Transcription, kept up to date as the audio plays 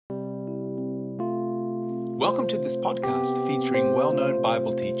Welcome to this podcast featuring well-known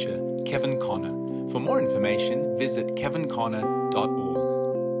Bible teacher Kevin Conner. For more information, visit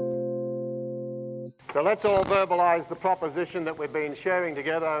kevinconner.org. So let's all verbalize the proposition that we've been sharing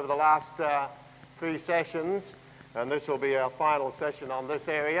together over the last 3 sessions, and this will be our final session on this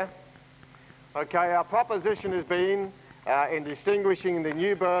area. Okay, our proposition has been in distinguishing the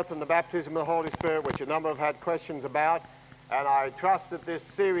new birth and the baptism of the Holy Spirit, which a number have had questions about. And I trust that this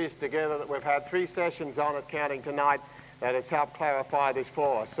series together that we've had 3 sessions on it, counting tonight, that it's helped clarify this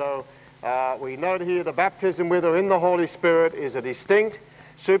for us. So we note here the baptism with or in the Holy Spirit is a distinct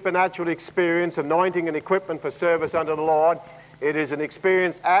supernatural experience, anointing and equipment for service unto the Lord. It is an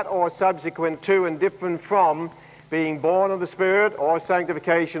experience at or subsequent to and different from being born of the Spirit or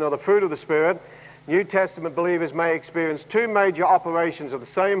sanctification or the fruit of the Spirit. New Testament believers may experience 2 major operations of the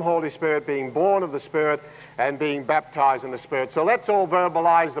same Holy Spirit, being born of the Spirit and being baptized in the Spirit. So let's all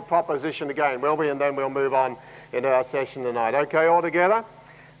verbalize the proposition again, will we? And then we'll move on into our session tonight. Okay, all together?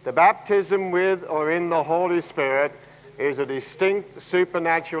 The baptism with or in the Holy Spirit is a distinct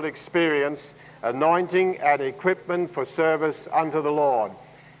supernatural experience, anointing and equipment for service unto the Lord.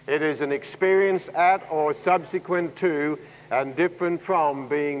 It is an experience at or subsequent to and different from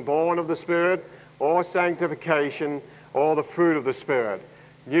being born of the Spirit or sanctification or the fruit of the Spirit.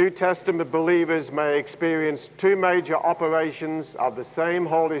 New Testament believers may experience 2 major operations of the same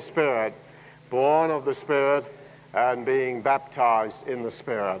Holy Spirit, born of the Spirit and being baptized in the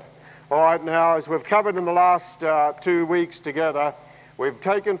Spirit. All right, now, as we've covered in the last 2 weeks together, we've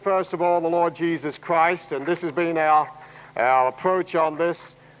taken, first of all, the Lord Jesus Christ, and this has been our approach on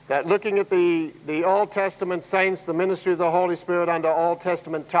this, that looking at the Old Testament saints, the ministry of the Holy Spirit under Old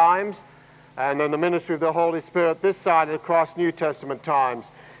Testament times, and then the ministry of the Holy Spirit this side of the cross, New Testament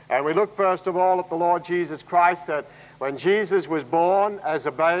times. And we look first of all at the Lord Jesus Christ, that when Jesus was born as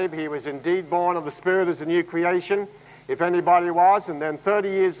a babe, he was indeed born of the Spirit as a new creation, if anybody was. And then 30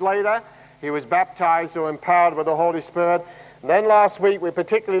 years later, he was baptized or empowered with the Holy Spirit. And then last week, we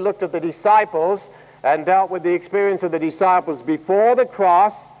particularly looked at the disciples and dealt with the experience of the disciples before the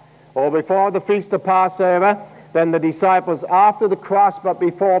cross or before the Feast of Passover, then the disciples after the cross but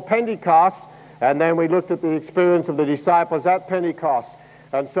before Pentecost, and then we looked at the experience of the disciples at Pentecost.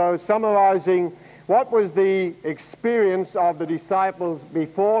 And so summarizing, what was the experience of the disciples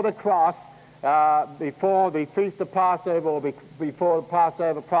before the cross, before the Feast of Passover or before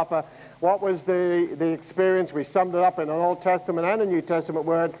Passover proper? What was the experience? We summed it up in an Old Testament and a New Testament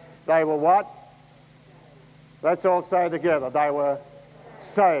word. They were what? Let's all say it together. They were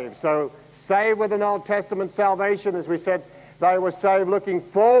saved. So saved with an Old Testament salvation, as we said, they were saved looking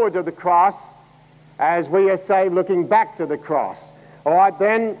forward to the cross as we are saved looking back to the cross. All right,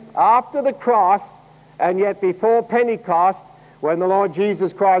 then after the cross and yet before Pentecost, when the Lord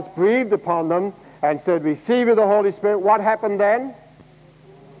Jesus Christ breathed upon them and said, receive of the Holy Spirit, what happened then?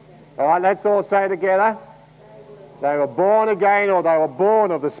 All right, let's all say it together. They were born again, or they were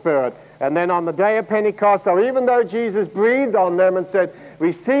born of the Spirit. And then on the day of Pentecost, so even though Jesus breathed on them and said,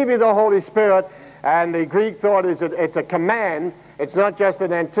 receive of the Holy Spirit, and the Greek thought is that it's a command, it's not just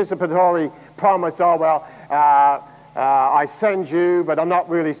an anticipatory promise, oh, well, I send you, but I'm not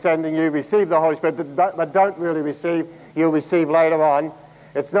really sending you. Receive the Holy Spirit, but don't really receive. You'll receive later on.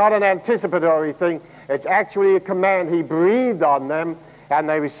 It's not an anticipatory thing. It's actually a command. He breathed on them, and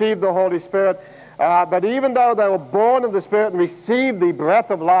they received the Holy Spirit. But even though they were born of the Spirit and received the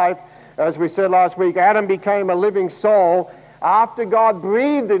breath of life, as we said last week, Adam became a living soul after God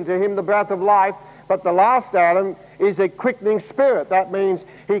breathed into him the breath of life. But the last Adam is a quickening spirit. That means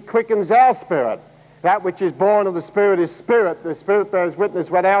he quickens our spirit. That which is born of the Spirit is spirit. The Spirit bears witness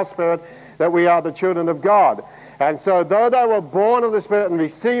with our spirit that we are the children of God. And so though they were born of the Spirit and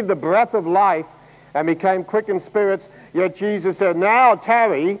received the breath of life and became quickened spirits, yet Jesus said, now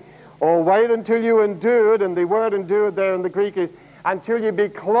tarry, or wait until you endured, and the word endured there in the Greek is until you be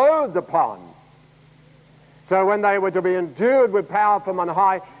clothed upon. So when they were to be endured with power from on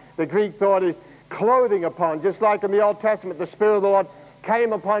high, the Greek thought is clothing upon. Just like in the Old Testament, the Spirit of the Lord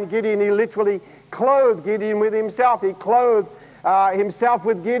came upon Gideon. He literally clothed Gideon with himself. He clothed himself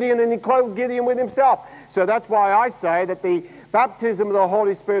with Gideon, and he clothed Gideon with himself. So that's why I say that the baptism of the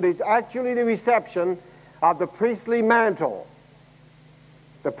Holy Spirit is actually the reception of the priestly mantle,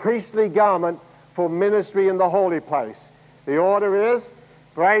 the priestly garment for ministry in the holy place. The order is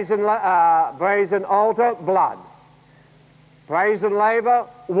brazen altar, blood. Brazen laver,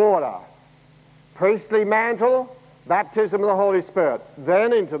 water. Priestly mantle, baptism of the Holy Spirit.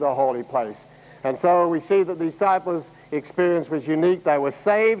 Then into the holy place. And so we see that the disciples' experience was unique. They were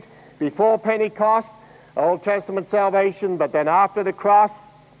saved before Pentecost, Old Testament salvation, but then after the cross,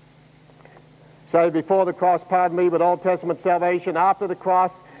 So before the cross, pardon me, with Old Testament salvation, after the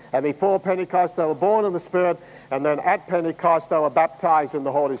cross, and before Pentecost, they were born of the Spirit, and then at Pentecost, they were baptized in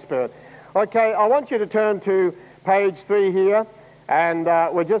the Holy Spirit. Okay, I want you to turn to page 3 here, and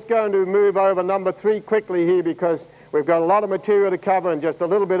we're just going to move over number 3 quickly here because we've got a lot of material to cover and just a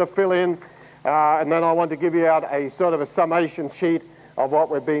little bit of fill-in, and then I want to give you out a sort of a summation sheet of what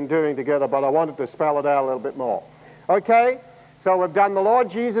we've been doing together, but I wanted to spell it out a little bit more. Okay, so we've done the Lord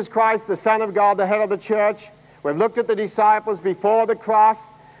Jesus Christ, the Son of God, the head of the church. We've looked at the disciples before the cross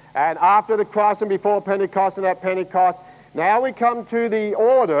and after the cross and before Pentecost and at Pentecost. Now we come to the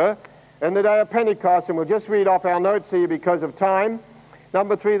order in the day of Pentecost, and we'll just read off our notes here because of time.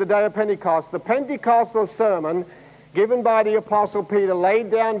 Number 3, the day of Pentecost. The Pentecostal sermon given by the Apostle Peter laid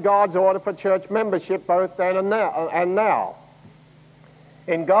down God's order for church membership both then and now.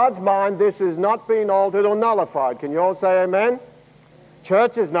 In God's mind, this has not been altered or nullified. Can you all say amen?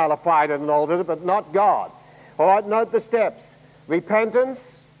 Church is nullified and altered, but not God. All right, note the steps.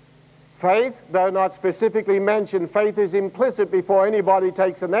 Repentance, faith, though not specifically mentioned, faith is implicit before anybody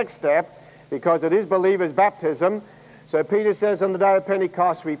takes the next step because it is believers' baptism. So Peter says on the day of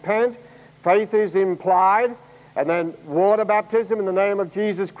Pentecost, repent. Faith is implied. And then water baptism in the name of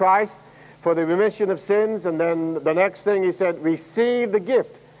Jesus Christ for the remission of sins. And then the next thing he said, receive the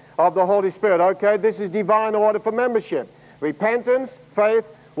gift of the Holy Spirit. Okay, this is divine order for membership. Repentance, faith,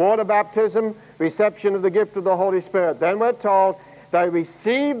 water baptism, reception of the gift of the Holy Spirit. Then we're told they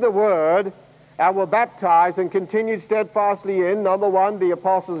received the word and were baptized and continued steadfastly in, number 1, the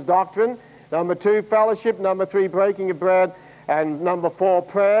apostles' doctrine, number 2, fellowship, number 3, breaking of bread, and number 4,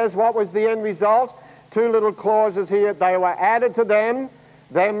 prayers. What was the end result? 2 little clauses here. They were added to them.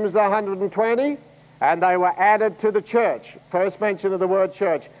 Them's the 120. And they were added to the church. First mention of the word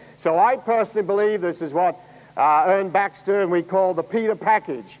church. So I personally believe this is what Ern Baxter and we call the Peter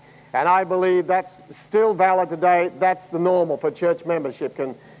package. And I believe that's still valid today. That's the normal for church membership.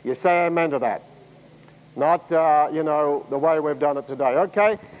 Can you say amen to that? Not, the way we've done it today.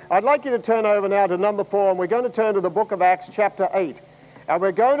 Okay? I'd like you to turn over now to number 4, and we're going to turn to the book of Acts chapter 8. And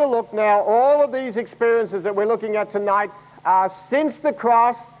we're going to look now, all of these experiences that we're looking at tonight are since the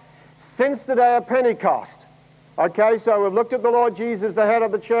cross, since the day of Pentecost. Okay, so we've looked at the Lord Jesus, the head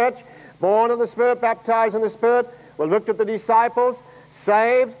of the church, born of the Spirit, baptized in the Spirit. We've looked at the disciples,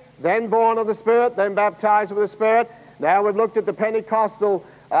 saved, then born of the Spirit, then baptized with the Spirit. Now we've looked at the Pentecostal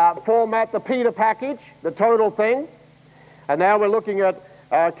format, the Peter package, the total thing. And now we're looking at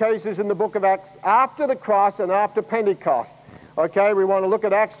cases in the book of Acts after the cross and after Pentecost. Okay, we want to look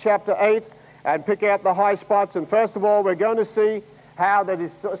at Acts chapter 8 and pick out the high spots. And first of all, we're going to see how the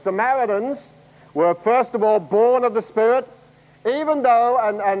Samaritans were first of all born of the Spirit, even though,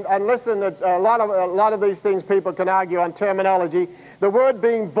 and listen, it's a lot of these things people can argue on terminology. The word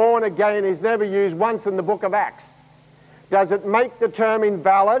being born again is never used once in the book of Acts. Does it make the term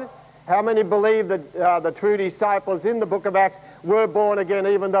invalid? How many believe that the true disciples in the book of Acts were born again,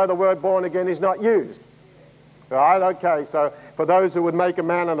 even though the word born again is not used? Right, okay, so for those who would make a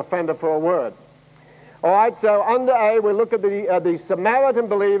man an offender for a word. All right, so under A, we look at the Samaritan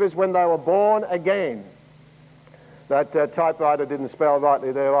believers when they were born again. That typewriter didn't spell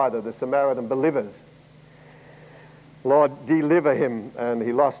rightly there either, the Samaritan believers. Lord, deliver him, and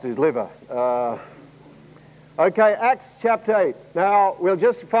he lost his liver. Okay, Acts chapter 8. Now, we'll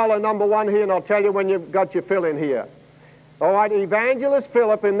just follow number 1 here, and I'll tell you when you've got your fill in here. All right, Evangelist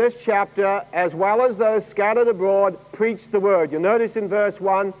Philip in this chapter, as well as those scattered abroad, preached the word. You notice in verse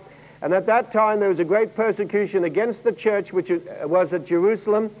 1, and at that time there was a great persecution against the church which was at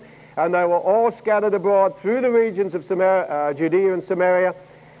Jerusalem, and they were all scattered abroad through the regions of Judea and Samaria,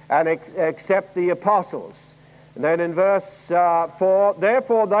 and except the apostles. And then in verse 4,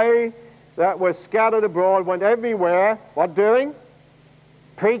 therefore they that were scattered abroad went everywhere, what doing?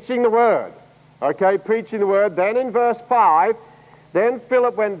 Preaching the word. Okay, preaching the word. Then in verse 5, then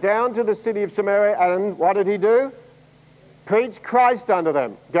Philip went down to the city of Samaria, and what did he do? Preach Christ unto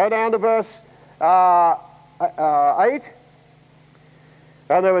them. Go down to verse 8.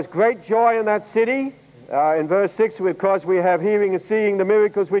 And there was great joy in that city. In verse 6, because we have hearing and seeing the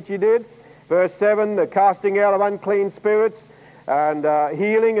miracles which he did. Verse 7, the casting out of unclean spirits and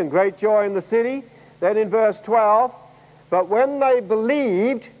healing and great joy in the city. Then in verse 12, but when they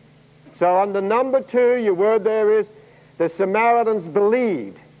believed, so under number 2, your word there is, the Samaritans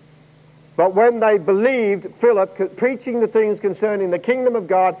believed. But when they believed, Philip, preaching the things concerning the kingdom of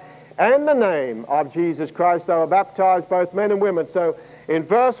God and the name of Jesus Christ, they were baptized, both men and women. So in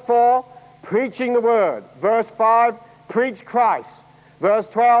verse 4, preaching the word. Verse 5, preach Christ. Verse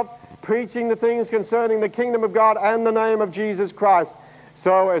 12, preaching the things concerning the kingdom of God and the name of Jesus Christ.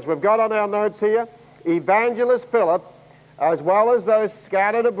 So as we've got on our notes here, evangelist Philip, as well as those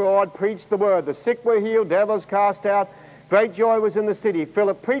scattered abroad, preached the word. The sick were healed, devils cast out, great joy was in the city.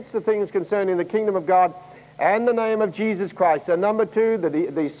 Philip preached the things concerning the kingdom of God and the name of Jesus Christ. And number two,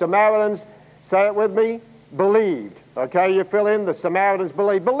 the Samaritans, say it with me, believed. Okay, you fill in, the Samaritans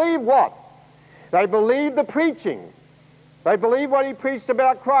believed. Believe what? They believed the preaching. They believed what he preached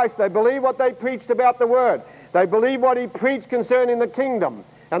about Christ. They believed what they preached about the word. They believed what he preached concerning the kingdom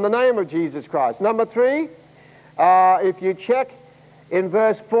and the name of Jesus Christ. Number three, if you check in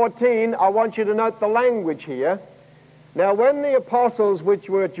verse 14, I want you to note the language here. Now, when the apostles which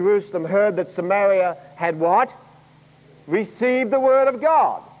were at Jerusalem heard that Samaria had what? Received the word of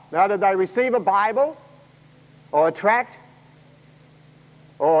God. Now, did they receive a Bible or a tract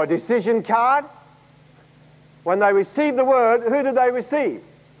or a decision card? When they received the word, who did they receive?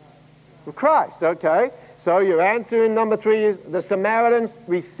 Christ, okay. So your answer in number three is the Samaritans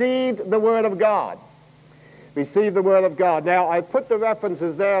received the word of God. Received the word of God. Now, I put the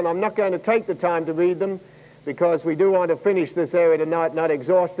references there, and I'm not going to take the time to read them because we do want to finish this area tonight, not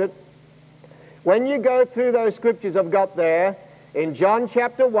exhaust it. When you go through those scriptures I've got there, in John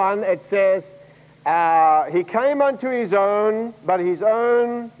chapter 1, it says, he came unto his own, but his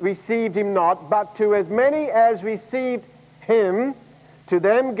own received him not. But to as many as received him, to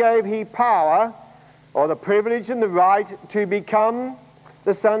them gave he power, or the privilege and the right, to become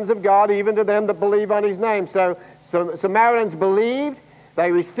the sons of God, even to them that believe on his name. So Samaritans believed,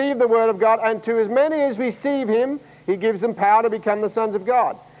 they received the word of God, and to as many as receive him, he gives them power to become the sons of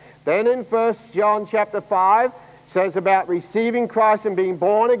God. Then in 1 John chapter 5, says about receiving Christ and being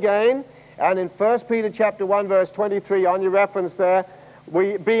born again. And in 1 Peter chapter 1, verse 23, on your reference there,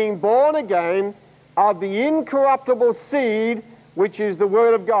 we being born again of the incorruptible seed, which is the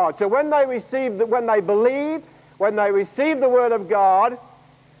word of God. So when they believed, when they received the word of God,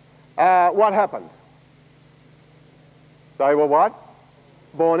 what happened? They were what?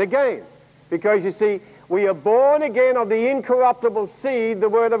 Born again. Because you see, we are born again of the incorruptible seed, the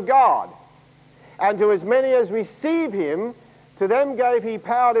word of God. And to as many as receive him, to them gave he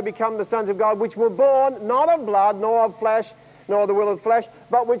power to become the sons of God, which were born not of blood, nor of flesh, nor the will of flesh,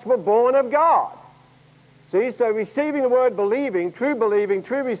 but which were born of God. See, so receiving the word, believing, true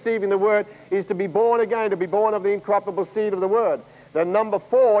receiving the word is to be born again, to be born of the incorruptible seed of the word. Then number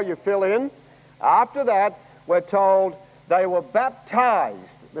 4, you fill in. After that, we're told they were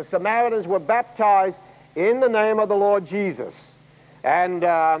baptized. The Samaritans were baptized in the name of the Lord Jesus. And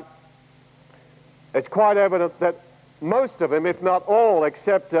it's quite evident that most of them, if not all,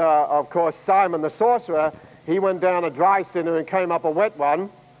 except, of course, Simon the sorcerer, he went down a dry sinner and came up a wet one.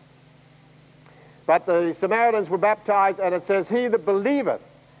 But the Samaritans were baptized, and it says, he that believeth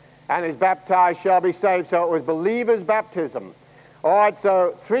and is baptized shall be saved. So it was believers' baptism. All right,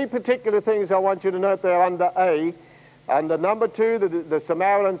 so 3 particular things I want you to note there under A. Under number 2, the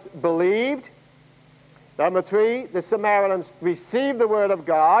Samaritans believed. Number 3, the Samaritans received the word of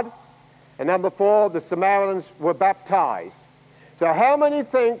God. And number 4, the Samaritans were baptized. So how many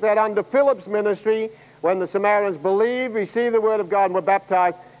think that under Philip's ministry, when the Samaritans believed, received the word of God, and were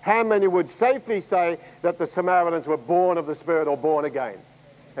baptized, how many would safely say that the Samaritans were born of the Spirit or born again?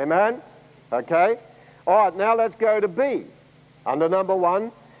 Amen? Okay. All right, now let's go to B. Under number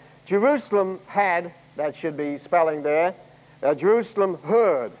 1, Jerusalem had, that should be spelling there, Jerusalem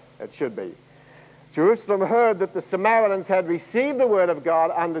heard, it should be. Jerusalem heard that the Samaritans had received the word of God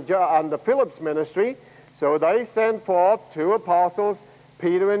under Philip's ministry, so they sent forth 2 apostles,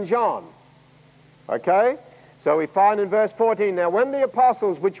 Peter and John. Okay? So we find in verse 14, now when the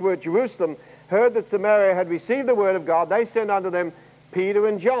apostles which were at Jerusalem heard that Samaria had received the word of God, they sent unto them Peter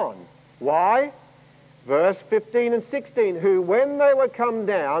and John. Why? Verse 15 and 16, who when they were come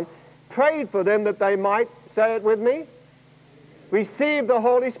down, prayed for them that they might, say it with me, receive the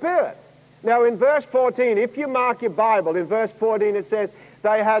Holy Spirit. Now in verse 14, if you mark your Bible, in verse 14 it says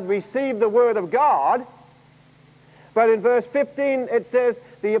they had received the word of God, but in verse 15 it says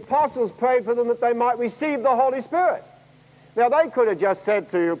the apostles prayed for them that they might receive the Holy Spirit. Now they could have just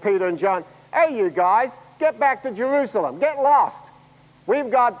said to Peter and John, hey you guys, get back to Jerusalem, get lost. We've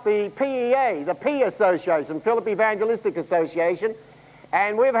got the PEA, the P Association, Philip Evangelistic Association,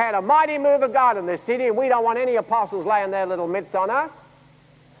 and we've had a mighty move of God in this city, and we don't want any apostles laying their little mitts on us.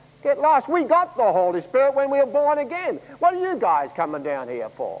 Get lost. We got the Holy Spirit when we were born again. What are you guys coming down here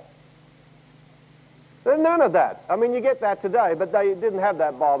for? There's none of that. I mean, you get that today, but they didn't have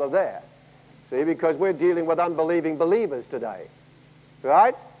that bother there. See, because we're dealing with unbelieving believers today.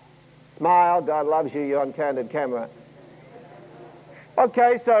 Right? Smile, God loves you, you're on candid camera.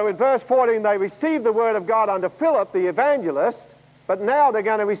 Okay, so in verse 14, they received the word of God under Philip, the evangelist. But now they're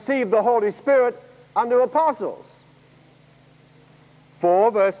going to receive the Holy Spirit under apostles.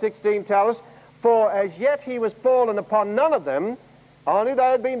 For, verse 16 tells us, for as yet he was fallen upon none of them, only they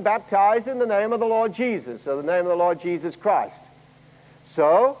had been baptized in the name of the Lord Jesus, or the name of the Lord Jesus Christ.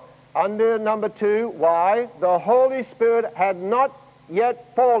 So, under number 2, why? The Holy Spirit had not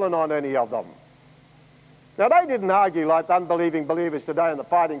yet fallen on any of them. Now, they didn't argue like the unbelieving believers today and the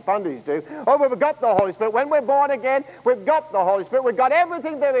fighting fundies do. Oh, we've got the Holy Spirit. When we're born again, we've got the Holy Spirit. We've got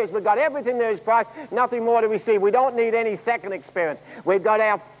everything there is. We've got everything there is Christ. Nothing more to receive. We don't need any second experience. We've got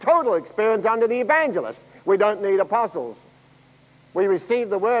our total experience under the evangelists. We don't need apostles. We receive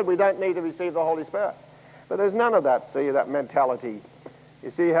the Word. We don't need to receive the Holy Spirit. But there's none of that, see, that mentality. You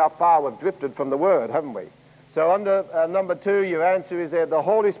see how far we've drifted from the Word, haven't we? So under number 2, your answer is there, the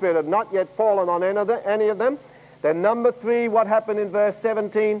Holy Spirit had not yet fallen on any of them. Then number 3, what happened in verse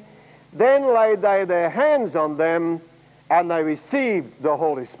 17? Then laid they their hands on them, and they received the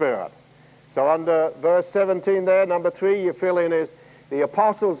Holy Spirit. So under verse 17 there, number 3, your fill-in is, the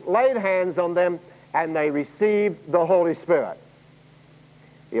apostles laid hands on them, and they received the Holy Spirit.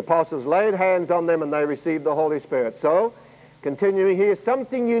 The apostles laid hands on them, and they received the Holy Spirit. So, continuing here,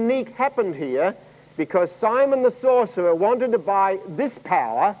 something unique happened here, because Simon the sorcerer wanted to buy this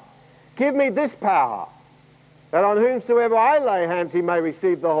power. Give me this power, that on whomsoever I lay hands he may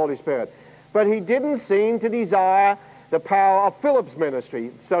receive the Holy Spirit. But he didn't seem to desire the power of Philip's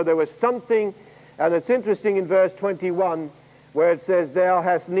ministry. So there was something, and it's interesting in verse 21, where it says, thou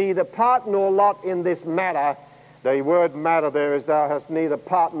hast neither part nor lot in this matter. The word matter there is, thou hast neither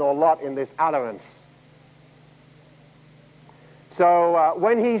part nor lot in this utterance. So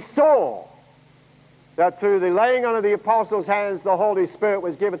when he saw that through the laying on of the apostles' hands the Holy Spirit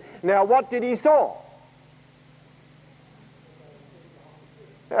was given. Now what did he saw?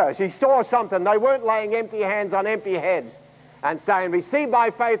 Yes, he saw something. They weren't laying empty hands on empty heads and saying, receive by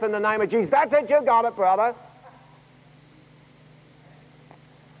faith in the name of Jesus. That's it, you got it, brother.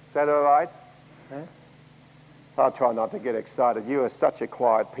 Is that all right? Huh? I'll try not to get excited. You are such a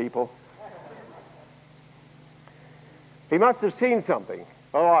quiet people. He must have seen something.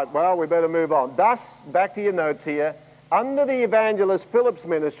 All right, well, we better move on. Thus, back to your notes here, under the evangelist Philip's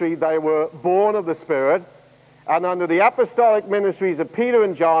ministry, they were born of the Spirit, and under the apostolic ministries of Peter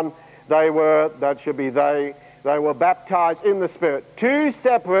and John, they were baptized in the Spirit. 2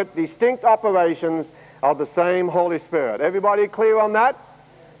 separate, distinct operations of the same Holy Spirit. Everybody clear on that?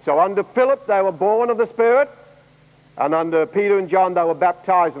 So under Philip, they were born of the Spirit, and under Peter and John, they were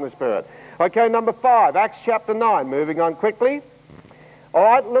baptized in the Spirit. Okay, number 5, Acts chapter 9, moving on quickly. All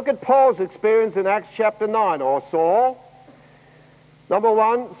right, look at Paul's experience in Acts chapter 9, or Saul. Number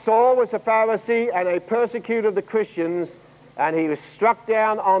 1, Saul was a Pharisee and a persecutor of the Christians, and he was struck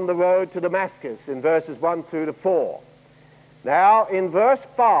down on the road to Damascus in verses 1 through to 4. Now, in verse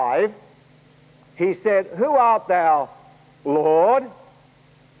 5, he said, who art thou, Lord?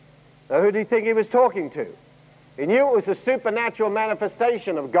 Now, who do you think he was talking to? He knew it was a supernatural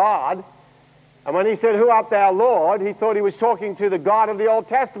manifestation of God. And when he said, who art thou, Lord, he thought he was talking to the God of the Old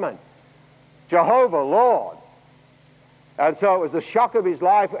Testament, Jehovah, Lord. And so it was the shock of his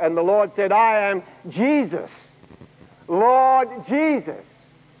life, and the Lord said, I am Jesus, Lord Jesus.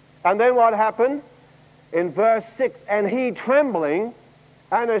 And then what happened? In verse 6, and he, trembling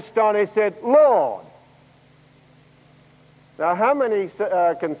and astonished, said, Lord. Now, how many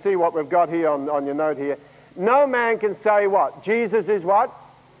can see what we've got here on your note here? No man can say what? Jesus is what?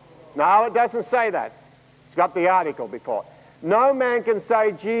 No, it doesn't say that. It's got the article before. No man can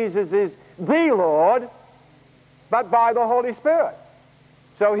say Jesus is the Lord, but by the Holy Spirit.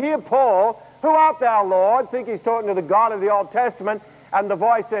 So here Paul, who art thou, Lord? Think he's talking to the God of the Old Testament, and the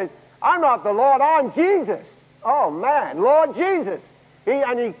voice says, I'm not the Lord, I'm Jesus. Oh man, Lord Jesus.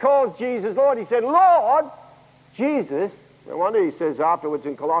 And he calls Jesus Lord. He said, Lord Jesus. No wonder he says afterwards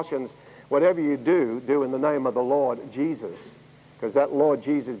in Colossians, whatever you do, do in the name of the Lord Jesus. Because that Lord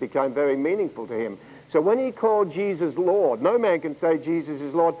Jesus became very meaningful to him. So when he called Jesus Lord, no man can say Jesus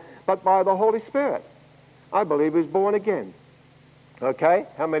is Lord, but by the Holy Spirit. I believe he was born again. Okay?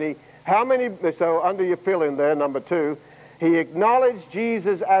 How many, so under your fill-in there, number 2, he acknowledged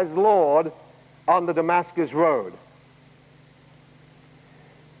Jesus as Lord on the Damascus road.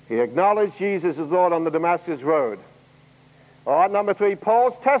 He acknowledged Jesus as Lord on the Damascus road. All right, number 3,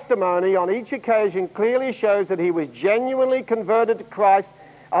 Paul's testimony on each occasion clearly shows that he was genuinely converted to Christ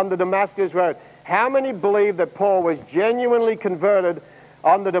on the Damascus road. How many believe that Paul was genuinely converted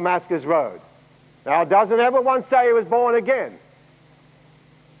on the Damascus road? Now, doesn't everyone say he was born again?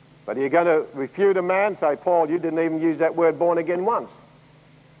 But you're going to refute a man, say, Paul, you didn't even use that word born again once.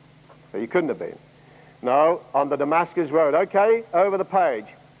 So you couldn't have been. No, on the Damascus Road. Okay, over the page.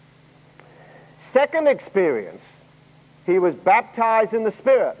 Second experience, he was baptized in the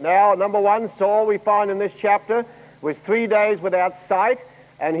Spirit. Now, number one, Saul, we find in this chapter, was 3 days without sight,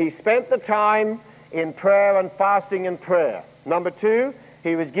 and he spent the time in prayer and fasting and prayer. Number two,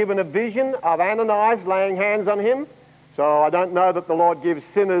 he was given a vision of Ananias laying hands on him. So I don't know that the Lord gives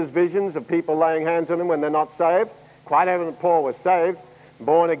sinners visions of people laying hands on them when they're not saved. Quite evident Paul was saved,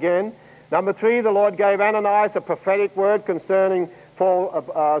 born again. Number three, the Lord gave Ananias a prophetic word concerning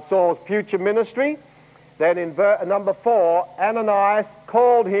Saul's future ministry. Then in number four, Ananias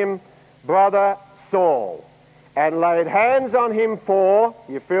called him Brother Saul and laid hands on him for,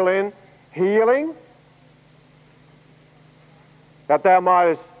 you fill in, healing, that thou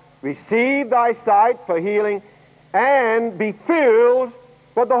mightest receive thy sight, for healing, and be filled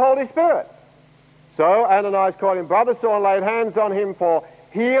with the Holy Spirit. So Ananias called him Brother Saul and laid hands on him for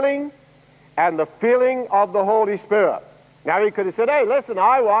healing and the filling of the Holy Spirit. Now he could have said, hey, listen,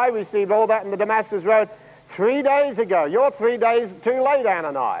 I received all that in the Damascus Road 3 days ago. You're 3 days too late,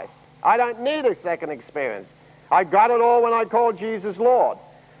 Ananias. I don't need a second experience. I got it all when I called Jesus Lord.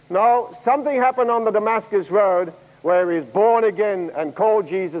 No, something happened on the Damascus Road where he was born again and called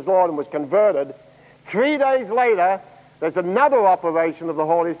Jesus Lord and was converted. 3 days later, there's another operation of the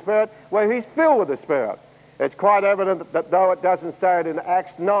Holy Spirit where he's filled with the Spirit. It's quite evident that though it doesn't say it in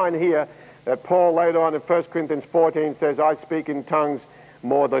Acts 9 here, that Paul later on in 1 Corinthians 14 says, I speak in tongues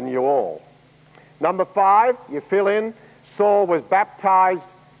more than you all. Number five, you fill in, Saul was baptized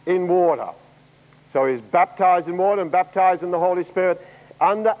in water. So he's baptized in water and baptized in the Holy Spirit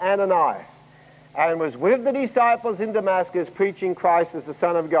under Ananias, and was with the disciples in Damascus preaching Christ as the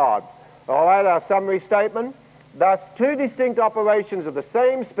Son of God. All right, our summary statement. Thus, two distinct operations of the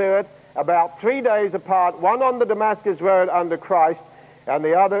same Spirit about 3 days apart, one on the Damascus Road under Christ, and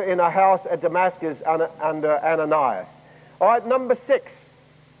the other in a house at Damascus under Ananias. All right, number six.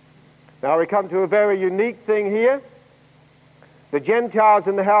 Now we come to a very unique thing here. The Gentiles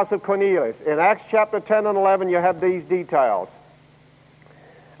in the house of Cornelius. In Acts chapter 10 and 11, you have these details.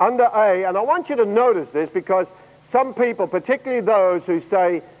 Under A, and I want you to notice this because some people, particularly those who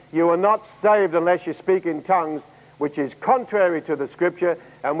say you are not saved unless you speak in tongues, which is contrary to the Scripture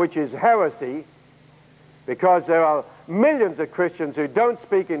and which is heresy, because there are millions of Christians who don't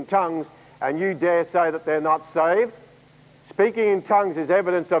speak in tongues, and you dare say that they're not saved. Speaking in tongues is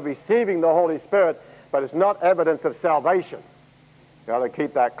evidence of receiving the Holy Spirit, but it's not evidence of salvation. You've got to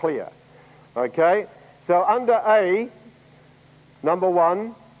keep that clear. Okay? So under A, number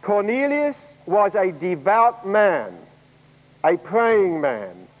one, Cornelius was a devout man, a praying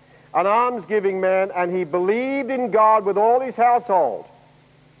man, an alms-giving man, and he believed in God with all his household.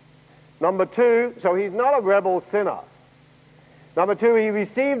 Number two, so he's not a rebel sinner. Number two, he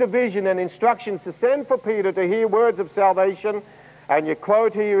received a vision and instructions to send for Peter to hear words of salvation, and your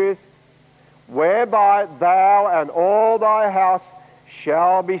quote here is, whereby thou and all thy house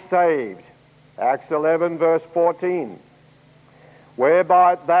shall be saved. Acts 11, verse 14.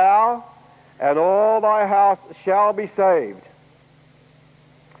 Whereby thou and all thy house shall be saved.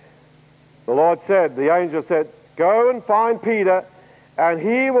 The Lord said, the angel said, go and find Peter, and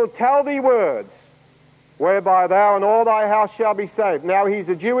he will tell thee words, whereby thou and all thy house shall be saved. Now he's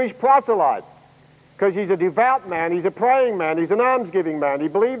a Jewish proselyte, because he's a devout man, he's a praying man, he's an alms-giving man. He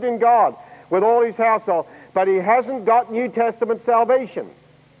believed in God with all his household, but he hasn't got New Testament salvation.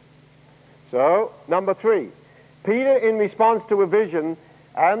 So, number three, Peter, in response to a vision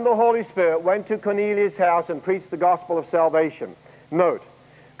and the Holy Spirit, went to Cornelius' house and preached the gospel of salvation. Note,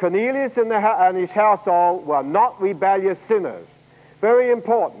 Cornelius and his household were not rebellious sinners. Very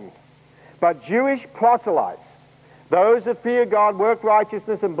important. But Jewish proselytes, those that fear God, work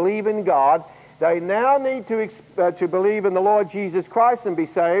righteousness, and believe in God, they now need to believe in the Lord Jesus Christ and be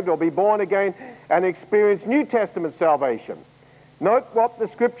saved or be born again and experience New Testament salvation. Note what the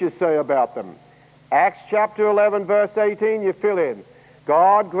Scriptures say about them. Acts chapter 11, verse 18, you fill in.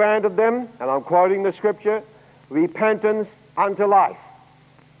 God granted them, and I'm quoting the Scripture, repentance unto life.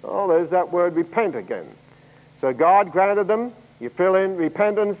 Oh, there's that word repent again. So God granted them, you fill in,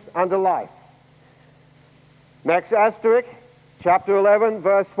 repentance unto life. Next asterisk, chapter 11,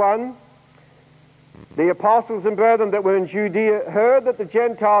 verse 1. The apostles and brethren that were in Judea heard that the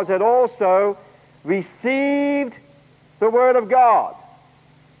Gentiles had also received the word of God.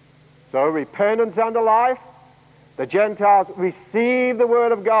 So repentance unto life, the Gentiles received the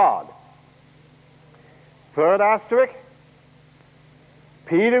word of God. Third asterisk,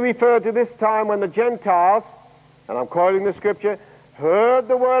 Peter referred to this time when the Gentiles, and I'm quoting the Scripture, heard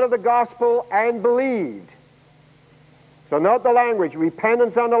the word of the gospel and believed. So note the language,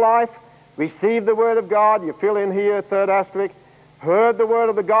 repentance unto life, received the word of God, you fill in here, third asterisk, heard the word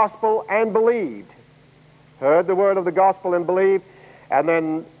of the gospel and believed. Heard the word of the gospel and believed. And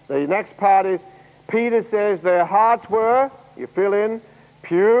then the next part is, Peter says their hearts were, you fill in,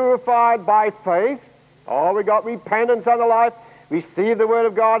 purified by faith. Oh, we got repentance unto life, received the word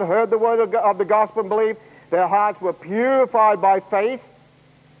of God, heard the word of the gospel and believed. Their hearts were purified by faith.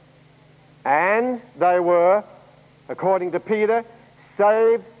 And they were, according to Peter,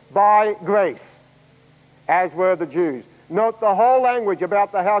 saved by grace, as were the Jews. Note the whole language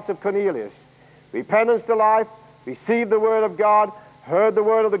about the house of Cornelius. Repentance to life, received the word of God, heard the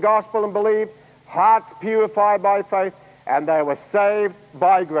word of the gospel and believed, hearts purified by faith, and they were saved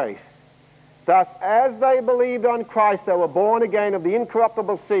by grace. Thus, as they believed on Christ, they were born again of the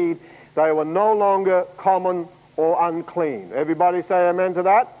incorruptible seed. They were no longer common or unclean. Everybody say amen to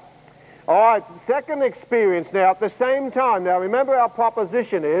that? All right, second experience now at the same time. Now remember, our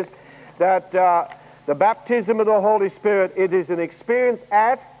proposition is that the baptism of the Holy Spirit, it is an experience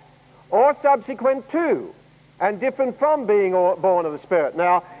at or subsequent to and different from being born of the Spirit.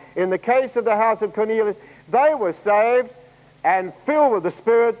 Now, in the case of the house of Cornelius, they were saved and filled with the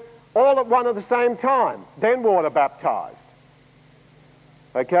Spirit all at one at the same time, then water baptized.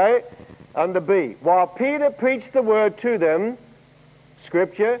 Okay? Under B. While Peter preached the word to them,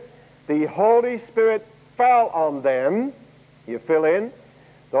 Scripture, the Holy Spirit fell on them. You fill in.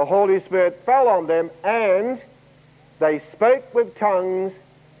 The Holy Spirit fell on them, and they spoke with tongues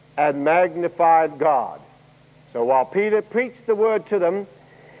and magnified God. So while Peter preached the word to them,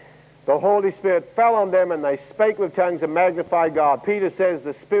 the Holy Spirit fell on them, and they spake with tongues and magnified God. Peter says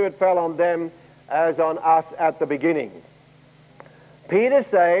the Spirit fell on them as on us at the beginning. Peter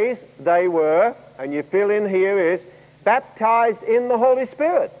says they were, and you fill in here is, baptized in the Holy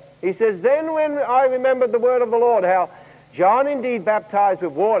Spirit. He says, then when I remembered the word of the Lord, how John indeed baptized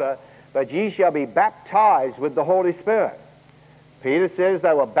with water, but ye shall be baptized with the Holy Spirit. Peter says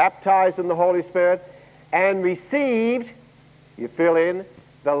they were baptized in the Holy Spirit and received, you fill in,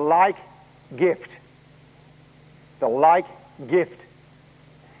 the like gift. The like gift.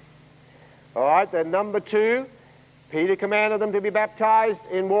 All right, then number 2, Peter commanded them to be baptized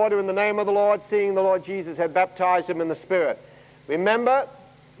in water in the name of the Lord, seeing the Lord Jesus had baptized them in the Spirit. Remember,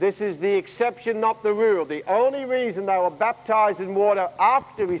 this is the exception, not the rule. The only reason they were baptized in water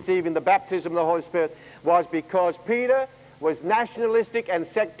after receiving the baptism of the Holy Spirit was because Peter was nationalistic and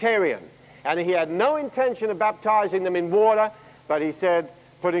sectarian. And he had no intention of baptizing them in water, but he said,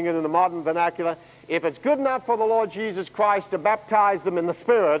 putting it in the modern vernacular, if it's good enough for the Lord Jesus Christ to baptize them in the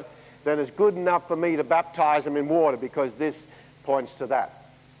Spirit, then it's good enough for me to baptize them in water, because this points to that.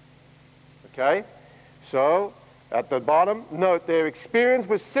 Okay? So, at the bottom, note their experience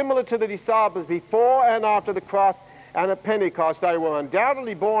was similar to the disciples before and after the cross and at Pentecost. They were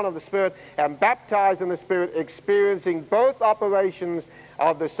undoubtedly born of the Spirit and baptized in the Spirit, experiencing both operations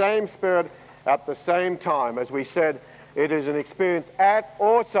of the same Spirit at the same time. As we said, it is an experience at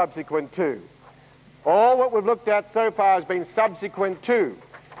or subsequent to. All what we've looked at so far has been subsequent to.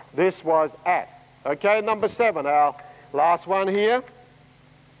 This was at. Okay, number 7, our last one here.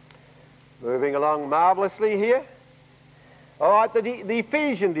 Moving along marvelously here. All right, the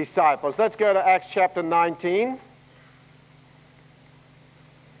Ephesian disciples. Let's go to Acts chapter 19.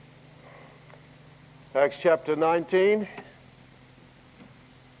 Acts chapter 19.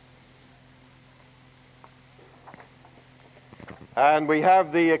 And we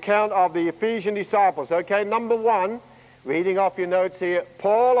have the account of the Ephesian disciples. Okay, number 1, reading off your notes here,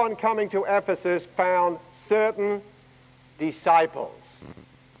 Paul, on coming to Ephesus, found certain disciples.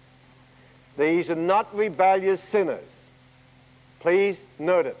 These are not rebellious sinners. Please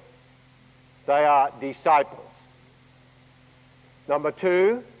note it. They are disciples. Number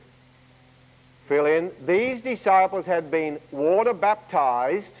 2, fill in, these disciples had been water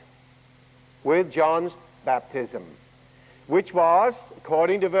baptized with John's baptism, which was,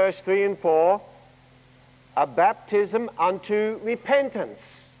 according to verse 3 and 4, a baptism unto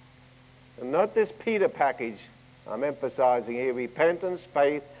repentance. And note this Peter package I'm emphasizing here: repentance,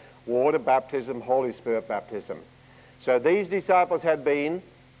 faith, water baptism, Holy Spirit baptism. So these disciples had been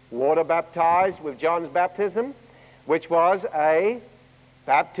water baptized with John's baptism, which was a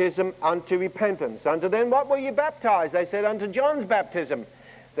baptism unto repentance. Unto then what were you baptized? They said, unto John's baptism.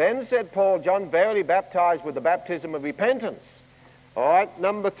 Then said Paul, John verily baptized with the baptism of repentance. All right,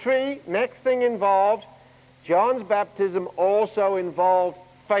 number 3, next thing involved, John's baptism also involved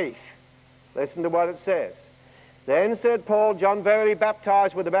faith. Listen to what it says. Then said Paul, John verily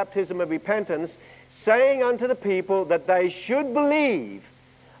baptized with the baptism of repentance, saying unto the people that they should believe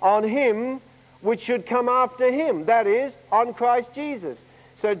on him which should come after him, that is, on Christ Jesus.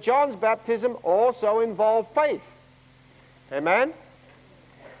 So John's baptism also involved faith. Amen?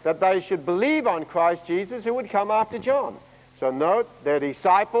 That they should believe on Christ Jesus who would come after John. So note, they're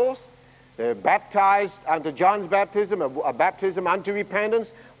disciples. They're baptized unto John's baptism, a baptism unto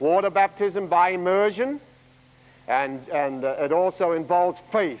repentance, water baptism by immersion. And it also involves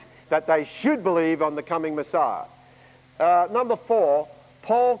faith, that they should believe on the coming Messiah. Number 4,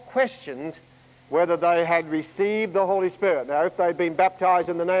 Paul questioned whether they had received the Holy Spirit. Now, if they'd been baptized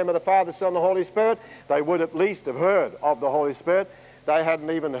in the name of the Father, Son, and the Holy Spirit, they would at least have heard of the Holy Spirit. They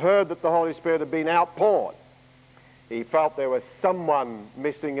hadn't even heard that the Holy Spirit had been outpoured. He felt there was someone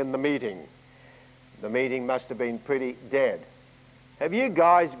missing in the meeting. The meeting must have been pretty dead. Have you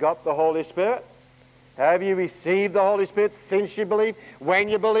guys got the Holy Spirit? Have you received the Holy Spirit since you believe? When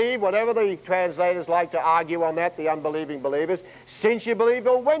you believe? Whatever the translators like to argue on that, the unbelieving believers. Since you believe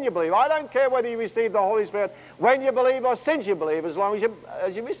or when you believe. I don't care whether you receive the Holy Spirit when you believe or since you believe, as long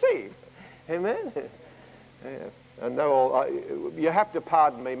as you receive. Amen? Yeah. And you have to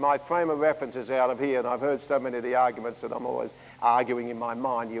pardon me. My frame of reference is out of here, and I've heard so many of the arguments that I'm always arguing in my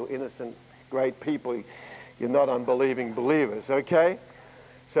mind. You innocent, great people, you're not unbelieving believers, okay?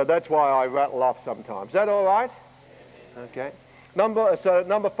 So that's why I rattle off sometimes. Is that all right? Okay. Number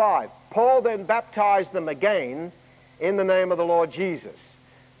 5. Paul then baptized them again in the name of the Lord Jesus.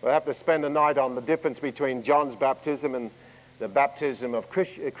 We'll have to spend a night on the difference between John's baptism and the baptism of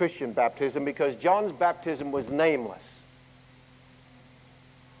Christian baptism, because John's baptism was nameless.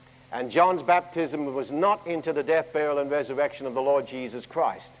 And John's baptism was not into the death, burial, and resurrection of the Lord Jesus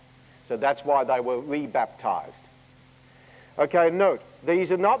Christ. So that's why they were re-baptized. Okay, note, these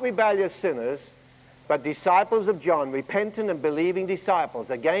are not rebellious sinners, but disciples of John, repentant and believing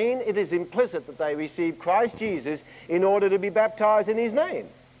disciples. Again, it is implicit that they received Christ Jesus in order to be baptized in his name,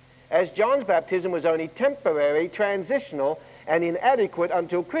 as John's baptism was only temporary, transitional, and inadequate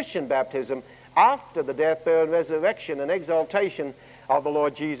until Christian baptism after the death, burial, and resurrection and exaltation of the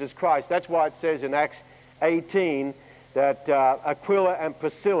Lord Jesus Christ. That's why it says in Acts 18 that Aquila and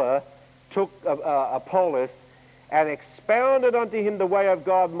Priscilla took Apollos and expounded unto him the way of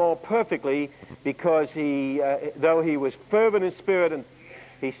God more perfectly, because though he was fervent in spirit, and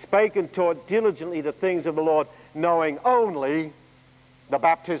he spake and taught diligently the things of the Lord, knowing only the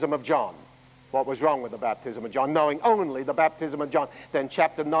baptism of John. What was wrong with the baptism of John? Knowing only the baptism of John. Then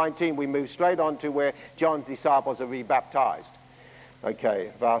chapter 19, we move straight on to where John's disciples are rebaptized.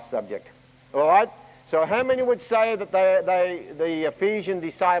 Okay, vast subject. All right? So how many would say that the Ephesian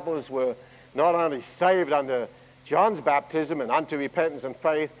disciples were not only saved under John's baptism and unto repentance and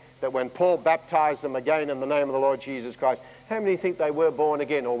faith, that when Paul baptized them again in the name of the Lord Jesus Christ, how many think they were born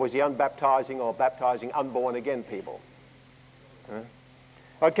again? Or was he unbaptizing or baptizing unborn again people? Huh?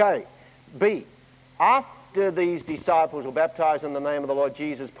 Okay, B. After these disciples were baptized in the name of the Lord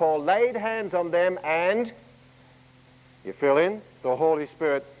Jesus, Paul laid hands on them and, you fill in, the Holy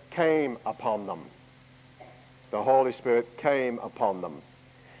Spirit came upon them. The Holy Spirit came upon them.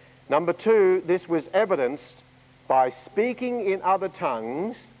 Number 2, this was evidenced by speaking in other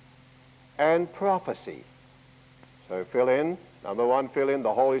tongues and prophecy. So fill in. Number 1, fill in,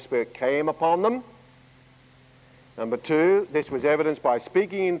 the Holy Spirit came upon them. Number 2, this was evidenced by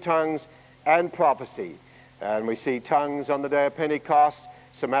speaking in tongues and prophecy. And we see tongues on the day of Pentecost,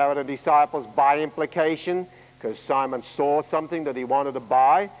 Samaritan disciples by implication, because Simon saw something that he wanted to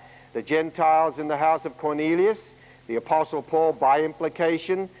buy. The Gentiles in the house of Cornelius, the Apostle Paul by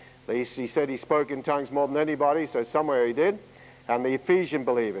implication. He said he spoke in tongues more than anybody, so somewhere he did. And the Ephesian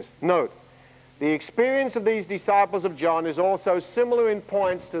believers. Note, the experience of these disciples of John is also similar in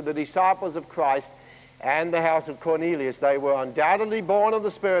points to the disciples of Christ and the house of Cornelius. They were undoubtedly born of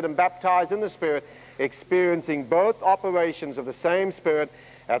the Spirit and baptized in the Spirit, experiencing both operations of the same Spirit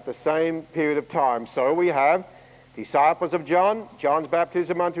at the same period of time. So we have disciples of John, John's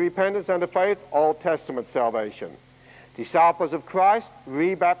baptism unto repentance and to faith, Old Testament salvation. Disciples of Christ,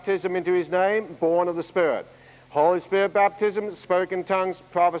 re-baptism into his name, born of the Spirit. Holy Spirit baptism, spoke in tongues,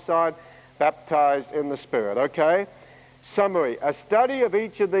 prophesied, baptized in the Spirit. Okay? Summary. A study of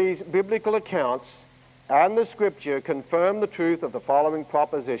each of these biblical accounts and the Scripture confirm the truth of the following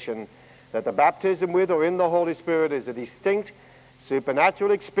proposition, that the baptism with or in the Holy Spirit is a distinct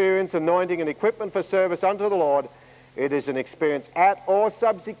supernatural experience, anointing, and equipment for service unto the Lord. It is an experience at or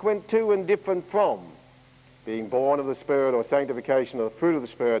subsequent to and different from being born of the Spirit or sanctification of the fruit of the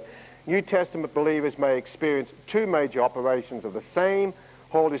Spirit. New Testament believers may experience 2 major operations of the same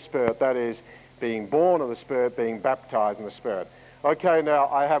Holy Spirit, that is, being born of the Spirit, being baptized in the Spirit. Okay, now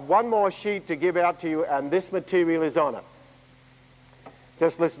I have one more sheet to give out to you, and this material is on it.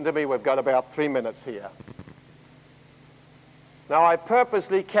 Just listen to me, we've got about 3 minutes here. Now, I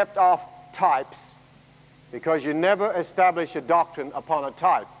purposely kept off types because you never establish a doctrine upon a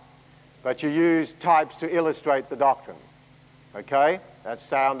type, but you use types to illustrate the doctrine. Okay? That's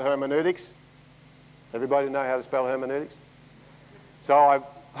sound hermeneutics. Everybody know how to spell hermeneutics? So I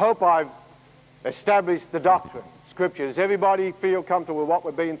hope I've established the doctrine, Scripture. Does everybody feel comfortable with what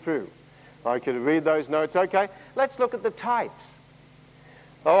we've been through? I could read those notes. Okay, let's look at the types.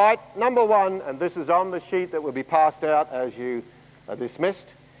 All right, number one, and this is on the sheet that will be passed out as you are dismissed.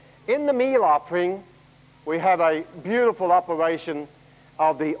 In the meal offering, we have a beautiful operation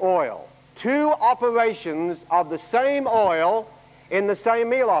of the oil. Two operations of the same oil in the same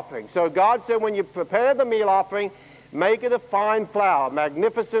meal offering. So God said when you prepare the meal offering, make it a fine flour,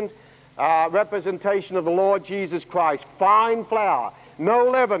 magnificent representation of the Lord Jesus Christ. Fine flour, no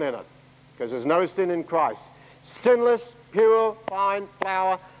leaven in it, because there's no sin in Christ. Sinless, pure, fine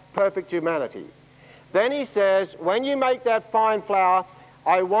flour, perfect humanity. Then he says, when you make that fine flour,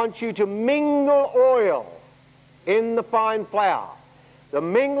 I want you to mingle oil in the fine flour. The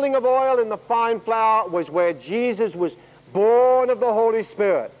mingling of oil in the fine flour was where Jesus was born of the Holy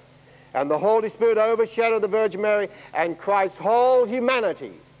Spirit. And the Holy Spirit overshadowed the Virgin Mary, and Christ's whole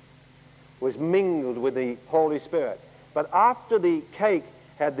humanity was mingled with the Holy Spirit. But after the cake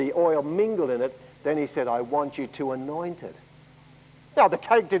had the oil mingled in it, then he said, I want you to anoint it. Now, the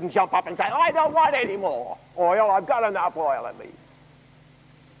cake didn't jump up and say, I don't want any more oil. I've got enough oil at least.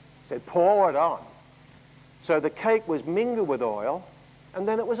 He said, pour it on. So the cake was mingled with oil, and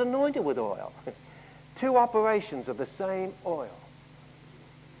then it was anointed with oil. Two operations of the same oil.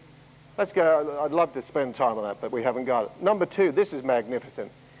 Let's go. I'd love to spend time on that, but we haven't got it. Number two, this is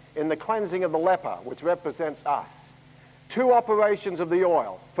magnificent. In the cleansing of the leper, which represents us. Two operations of the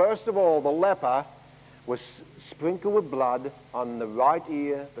oil. First of all, the leper was sprinkled with blood on the right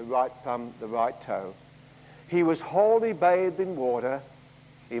ear, the right thumb, the right toe. He was wholly bathed in water,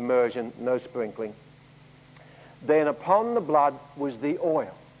 immersion, no sprinkling. Then upon the blood was the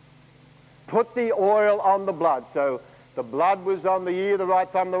oil. Put the oil on the blood. So the blood was on the ear, the right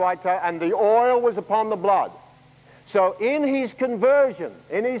thumb, the right toe, and the oil was upon the blood. So in his conversion,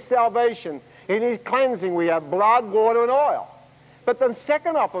 in his salvation, in his cleansing, we have blood, water, and oil. But the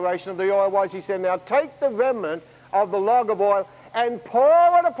second operation of the oil was, he said, now take the remnant of the log of oil and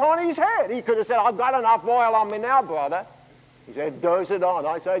pour it upon his head. He could have said, I've got enough oil on me now, brother. He said, dose it on.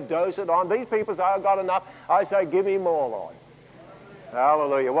 I say, dose it on. These people say, I've got enough. I say, give me more, Lord.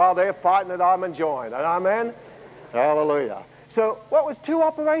 Hallelujah. While they're fighting it, I'm enjoying it. Amen? Hallelujah. So what was two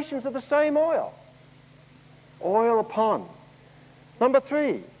operations of the same oil? Oil upon. Number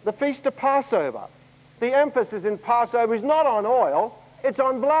three, the Feast of Passover. The emphasis in Passover is not on oil, it's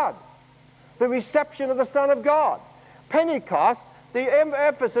on blood. The reception of the Son of God. Pentecost, the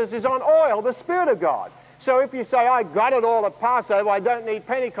emphasis is on oil, the Spirit of God. So if you say, I got it all at Passover, I don't need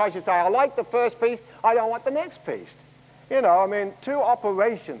Pentecost, you say, I like the first feast, I don't want the next feast. You know, I mean, two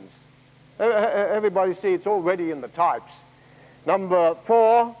operations. Everybody see it's already in the types. Number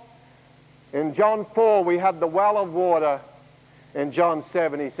four, in John 4, we have the well of water. In John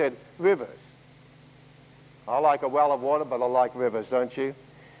 7, he said, rivers. I like a well of water, but I like rivers, don't you?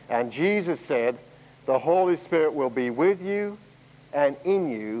 And Jesus said, the Holy Spirit will be with you and in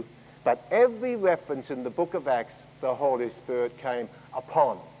you, but every reference in the book of Acts, the Holy Spirit came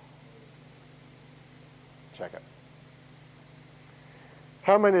upon. Check it.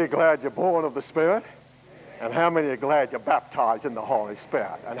 How many are glad you're born of the Spirit? And how many are glad you're baptized in the Holy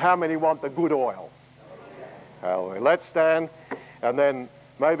Spirit? And how many want the good oil? Hallelujah. Let's stand, and then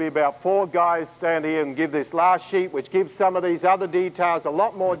maybe about 4 guys stand here and give this last sheet, which gives some of these other details, a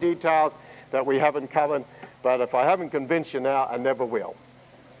lot more details that we haven't covered. But if I haven't convinced you now, I never will.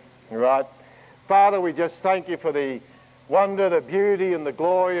 All right? Father, we just thank you for the wonder, the beauty, and the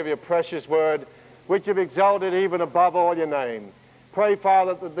glory of your precious word, which you've exalted even above all your name. Pray,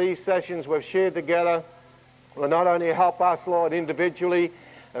 Father, that these sessions we've shared together will not only help us, Lord, individually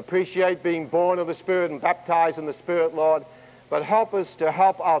appreciate being born of the Spirit and baptized in the Spirit, Lord, but help us to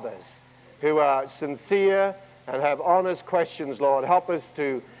help others who are sincere and have honest questions, Lord. Help us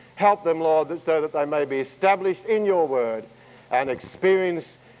to help them, Lord, so that they may be established in your word and experience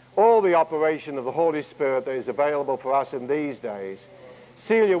all the operation of the Holy Spirit that is available for us in these days.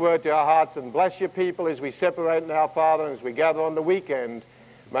 Seal your word to our hearts and bless your people as we separate now, Father, and as we gather on the weekend.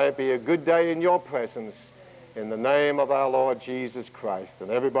 May it be a good day in your presence. In the name of our Lord Jesus Christ.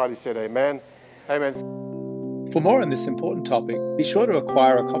 And everybody said amen. Amen. For more on this important topic, be sure to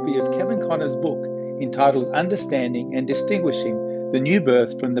acquire a copy of Kevin Conner's book entitled Understanding and Distinguishing the New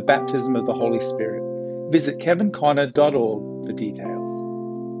Birth from the Baptism of the Holy Spirit. Visit kevinconner.org for details.